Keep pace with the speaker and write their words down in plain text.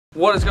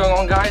What is going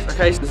on, guys?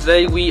 Okay, so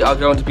today we are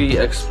going to be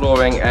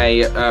exploring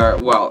a,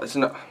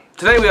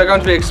 today we are going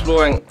to be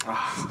exploring,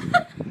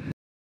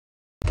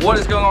 What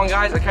is going on,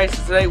 guys? Okay,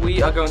 so today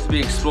we are going to be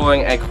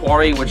exploring a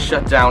quarry which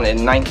shut down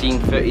in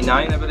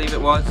 1939, I believe it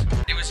was.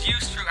 It was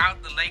used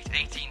throughout the late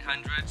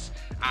 1800s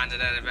and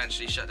then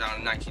eventually shut down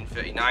in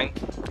 1939.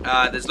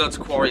 There's loads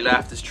of quarry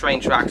left, there's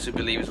train tracks, we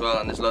believe, as well,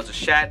 and there's loads of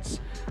sheds.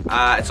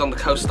 It's on the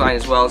coastline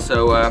as well,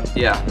 so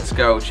yeah, let's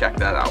go check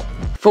that out.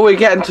 Before we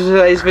get into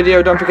today's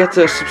video, don't forget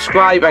to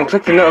subscribe and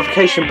click the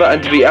notification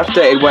button to be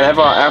updated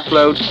whenever I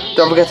upload.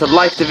 Don't forget to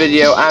like the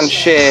video and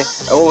share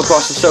all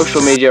across the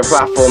social media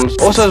platforms.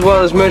 Also, as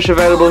well as merch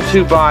available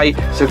to buy,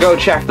 so go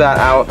check that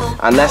out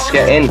and let's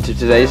get into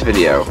today's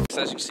video.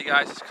 So as you can see,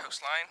 guys, it's a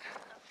coastline.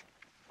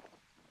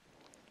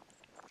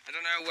 I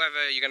don't know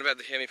whether you're going to be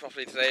able to hear me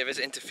properly today. If there's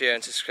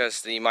interference, it's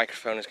because the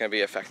microphone is going to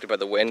be affected by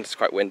the wind. It's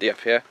quite windy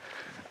up here.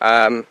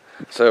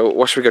 So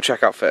what should we go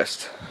check out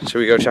first? Should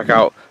we go check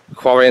out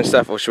quarry and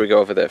stuff, or should we go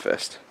over there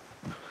first?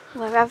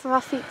 Wherever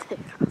our feet take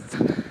us.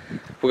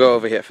 We'll go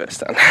over here first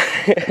then.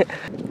 Okay,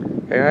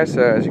 guys,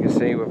 so as you can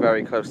see, we're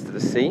very close to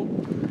the sea.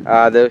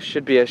 There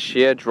should be a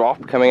sheer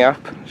drop coming up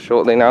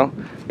shortly now.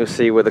 You'll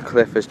see where the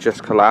cliff has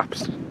just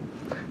collapsed.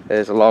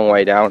 There's a long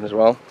way down as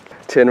well.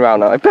 Turn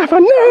around now, like,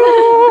 Beppa,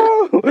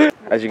 no!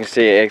 As you can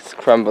see, it's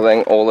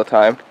crumbling all the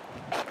time.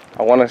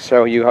 I want to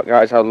show you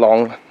guys how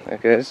long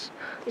it is.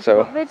 If so, you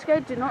want me to go,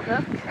 do not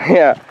look.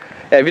 Yeah,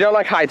 if you don't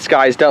like heights,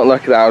 guys, don't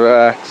look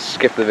now.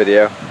 Skip the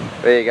video.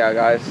 There you go,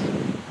 guys.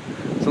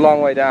 It's a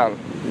long way down.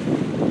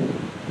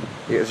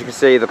 As you can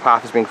see, the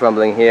path has been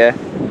crumbling here,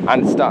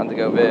 and it's starting to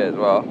go there as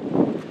well.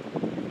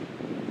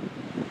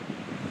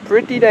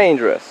 Pretty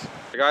dangerous.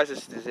 So guys,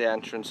 this is the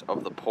entrance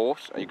of the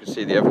port, and you can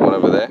see the other one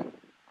over there.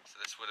 So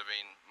this would have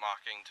been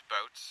marking to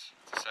boats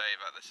to say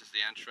that this is the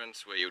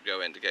entrance where you would go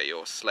in to get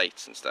your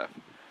slates and stuff.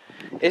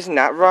 Isn't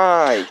that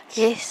right?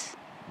 Yes.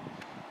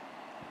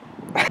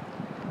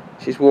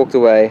 She's walked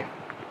away.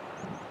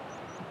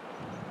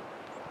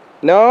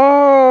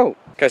 No!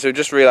 Okay, so we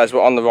just realised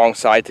we're on the wrong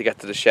side to get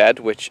to the shed,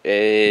 which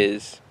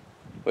is...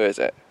 where is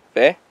it?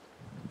 There?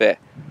 There.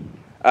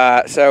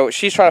 So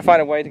she's trying to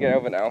find a way to get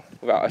over now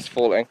without us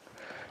falling.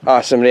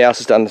 Somebody else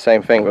has done the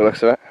same thing by the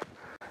looks of it.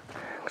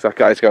 Because that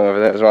guy's going over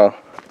there as well.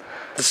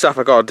 The stuff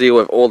I've got to deal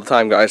with all the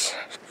time, guys.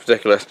 It's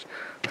ridiculous.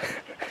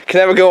 Can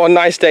never go on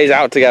nice days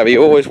out together,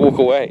 you always walk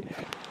away.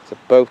 It's a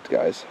boat,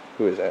 guys.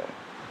 Who is it?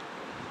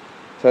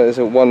 So there's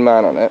one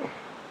man on it.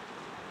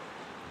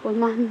 One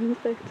man in the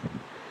boat.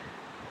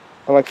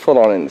 I'm like full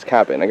on in this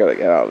cabin, I gotta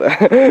get out of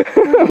there.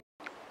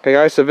 Okay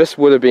guys, so this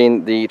would have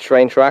been the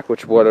train track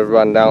which would have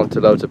run down to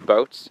loads of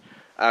boats.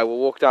 We'll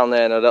walk down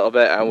there in a little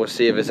bit and we'll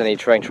see if there's any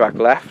train track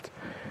left.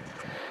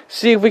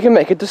 See if we can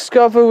make a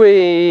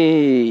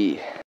discovery!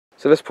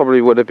 So this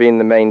probably would have been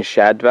the main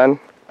shed then,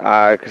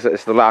 because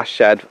it's the last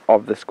shed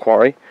of this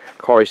quarry.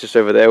 Quarry's just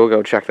over there, we'll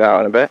go check that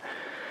out in a bit.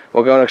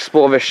 We'll go and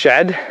explore this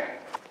shed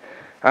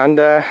and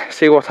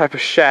see what type of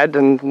shed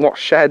and what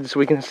sheds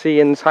we can see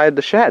inside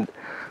the shed.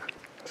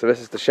 So this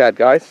is the shed,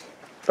 guys.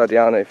 So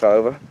Diana fell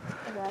over.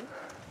 Again.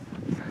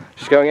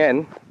 She's going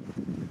in.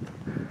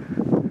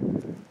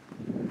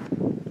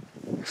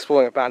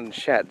 Exploring abandoned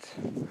sheds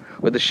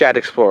with the shed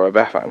explorer,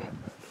 Bethan.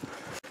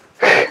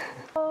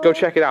 Go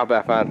check it out,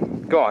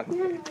 Bethan. Go on.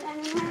 Imagine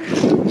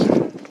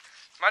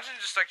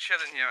just like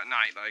chilling here at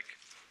night,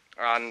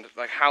 and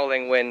like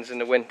howling winds in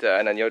the winter,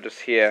 and then you're just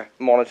here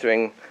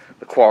monitoring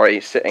the quarry,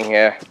 sitting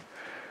here,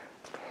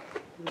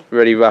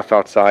 really rough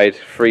outside,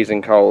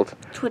 freezing cold,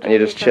 and you're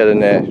just chilling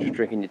there, just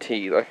drinking your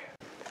tea, like.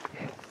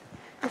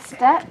 The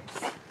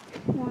steps,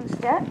 one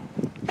step,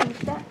 two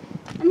steps,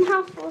 and the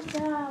house falls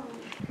down.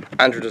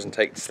 Andrew doesn't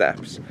take the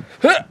steps.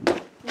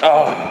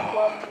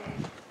 Oh.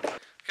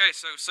 Okay,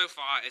 so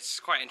far it's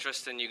quite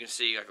interesting. You can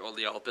see like all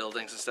the old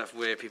buildings and stuff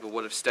where people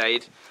would have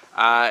stayed.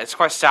 It's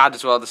quite sad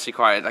as well to see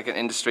quite like an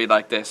industry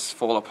like this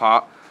fall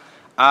apart.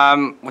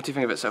 What do you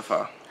think of it so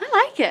far?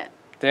 I like it.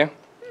 Do you?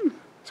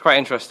 It's quite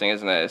interesting,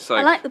 isn't it? It's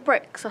like, I like the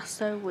bricks, that's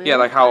so weird. Yeah,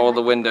 like how all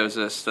the windows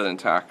are still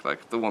intact,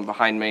 like the one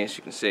behind me, as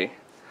you can see.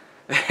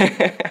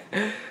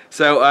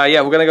 So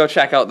yeah, we're gonna go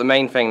check out the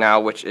main thing now,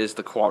 which is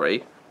the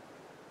quarry.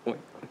 Wait,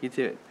 what are you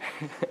doing?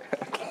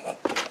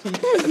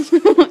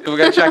 We're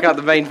going to check out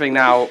the main thing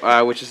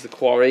now, which is the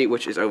quarry,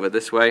 which is over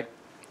this way.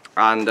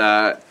 And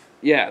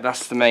yeah,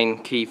 that's the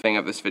main key thing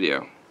of this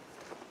video.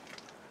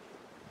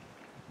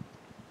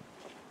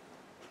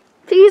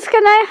 Please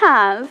can I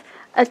have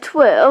a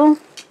twill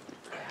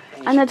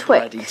and a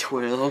twig? Bloody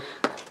twill. So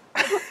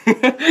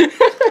that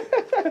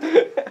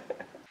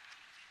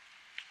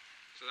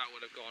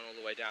would have gone all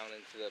the way down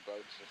into the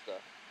boats and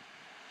stuff.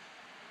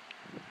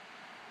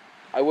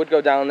 I would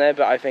go down there,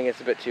 but I think it's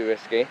a bit too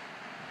risky.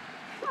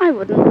 I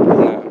wouldn't.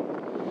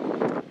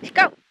 No. Let's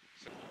go.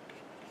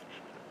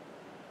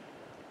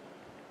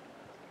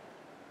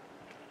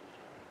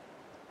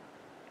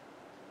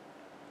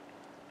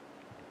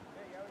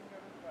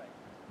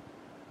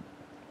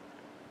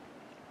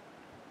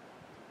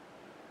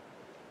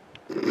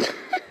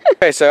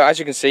 Okay, so as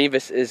you can see,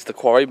 this is the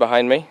quarry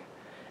behind me.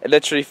 It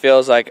literally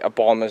feels like a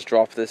bomb has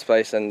dropped this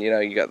place, and you know,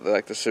 you got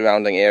the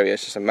surrounding area.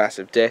 It's just a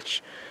massive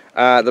ditch.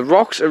 The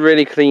rocks are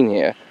really clean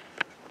here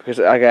because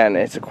again,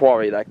 it's a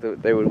quarry. Like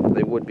they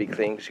would be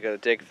clean because you got to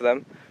dig for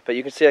them. But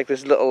you can see like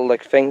there's little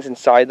like things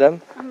inside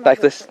them,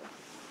 like this.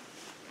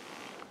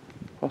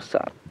 What's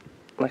that?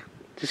 Like,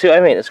 do you see what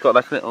I mean? It's got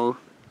like little.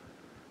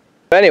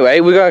 But anyway,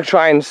 we're going to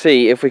try and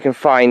see if we can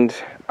find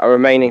a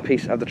remaining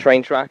piece of the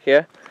train track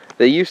here.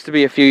 There used to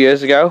be a few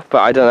years ago,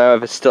 but I don't know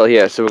if it's still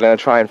here. So we're going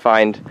to try and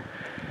find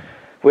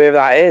where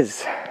that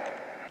is.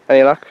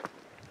 Any luck?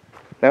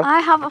 No? I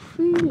have a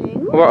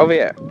feeling. What over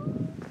here?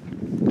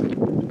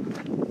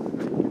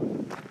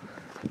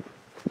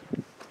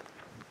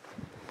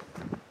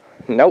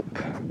 Nope.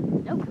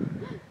 Nope.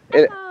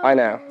 I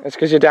know. It's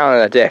because you're down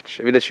in a ditch.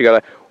 If you literally go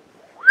like...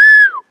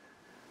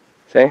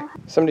 See?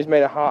 Somebody's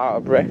made a heart out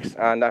of bricks,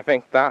 and I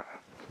think that...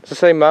 Does it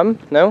say mum?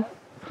 No?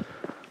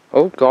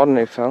 Oh, God,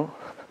 who fell?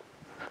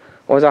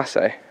 What does that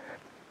say?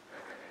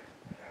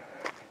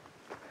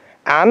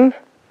 Anne?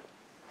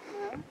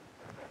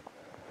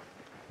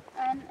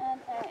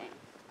 N-N-A.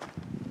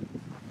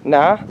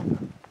 Nah?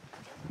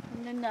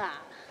 Nah.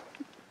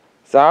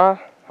 Zah?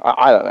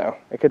 I don't know.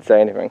 It could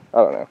say anything. I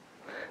don't know.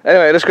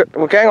 Anyway, let's go.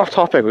 We're getting off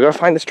topic. We've got to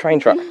find this train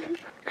track. It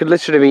could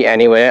literally be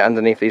anywhere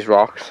underneath these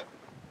rocks.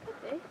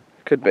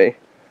 Could be.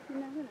 You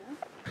never know.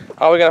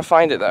 Are we going to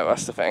find it though?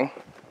 That's the thing.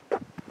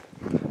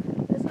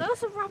 There's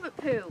lots of rabbit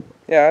poo.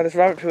 Yeah, there's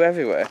rabbit poo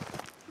everywhere.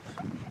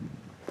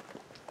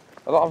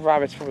 A lot of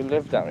rabbits probably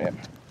live down here.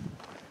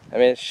 I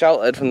mean, it's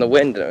sheltered from the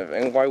wind and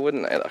everything. Why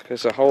wouldn't they? Look,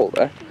 there's a hole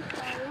there.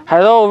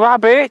 Hello,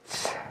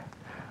 rabbits.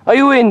 Are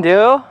you in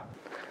there?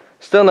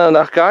 Still no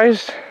luck,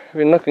 guys.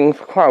 We've been looking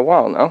for quite a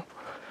while now.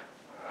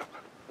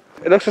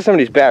 It looks like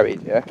somebody's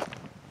buried, yeah?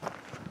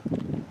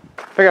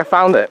 I think I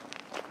found it.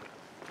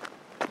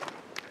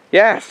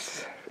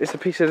 Yes! It's a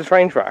piece of the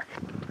train track.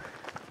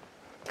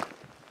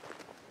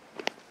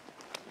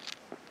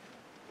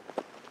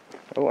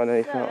 Oh,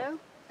 underneath that. So,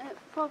 it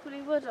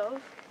probably would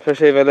have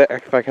Especially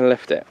if I can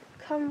lift it.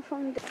 come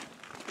from...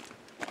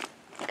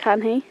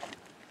 Can he?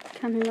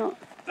 Can he not?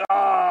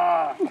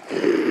 Ah!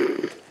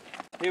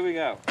 Here we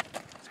go.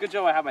 It's a good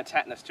job I had my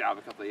tetanus jab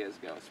a couple of years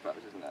ago, I suppose,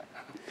 isn't it?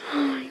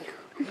 Oh my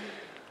God.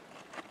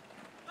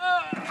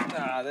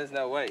 Nah, there's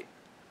no way.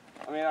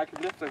 I mean, I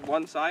could lift like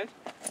one side.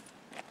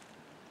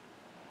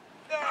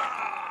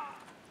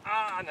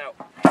 No.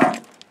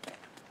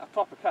 That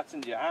proper cuts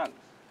into your hands.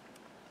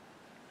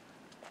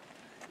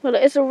 Well,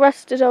 it is a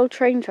rusted old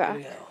train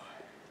track.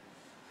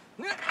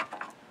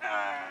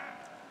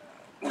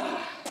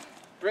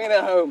 Bring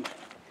it home.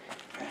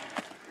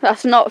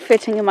 That's not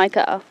fitting in my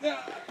car.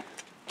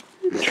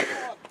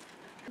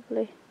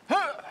 Lovely.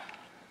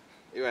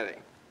 You ready?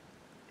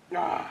 You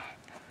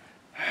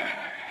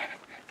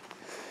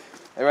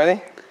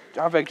ready?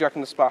 How big do you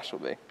reckon the splash will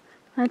be?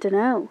 I don't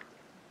know.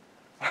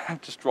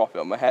 Just drop it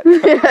on my head.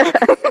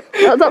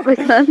 Not that big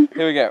then.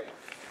 Here we go.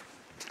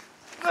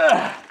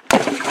 That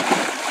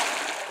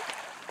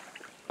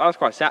was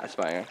quite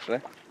satisfying, actually.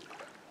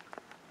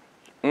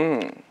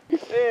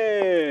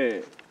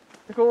 Hey!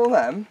 Look at all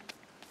them.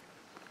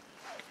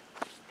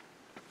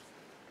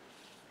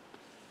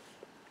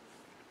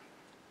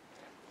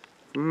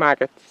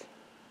 Maggots.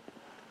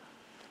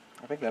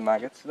 I think they're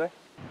maggots today.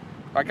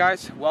 Right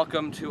guys,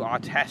 welcome to our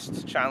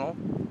test channel.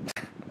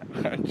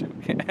 I'm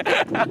joking.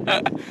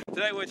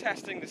 Today we're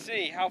testing to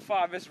see how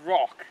far this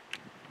rock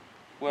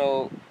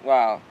will,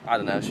 well, I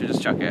don't know, should we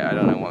just chuck it? I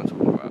don't know what I'm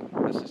talking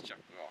about. Let's just chuck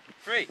the rock.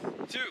 3,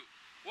 2,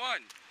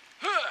 1.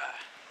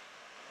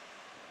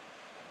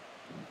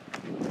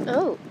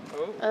 Oh.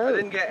 I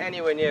didn't get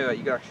anywhere near it,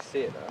 you can actually see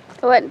it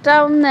though. I went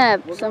down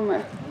there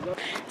somewhere.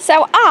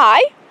 So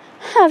I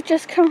have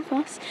just come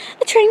across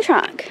the train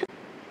track.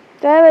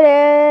 There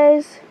it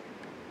is.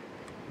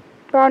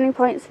 Brownie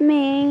points for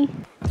me.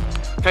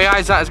 Okay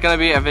guys, that is going to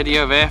be a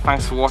video there.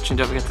 Thanks for watching.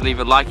 Don't forget to leave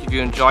a like if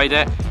you enjoyed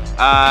it.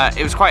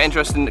 It was quite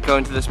interesting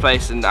going to this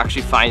place and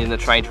actually finding the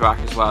train track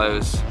as well. It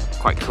was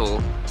quite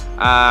cool.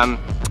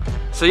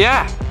 So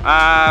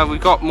yeah,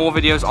 we've got more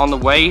videos on the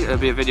way. There'll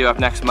be a video up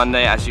next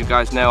Monday. As you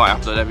guys know, I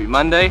upload every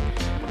Monday.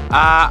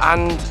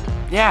 And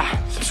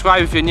yeah,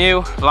 subscribe if you're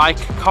new, like,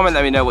 comment,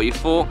 let me know what you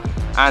thought.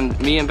 And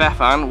me and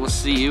Bethan will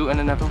see you in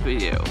another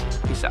video.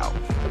 Peace out.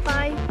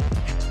 Bye.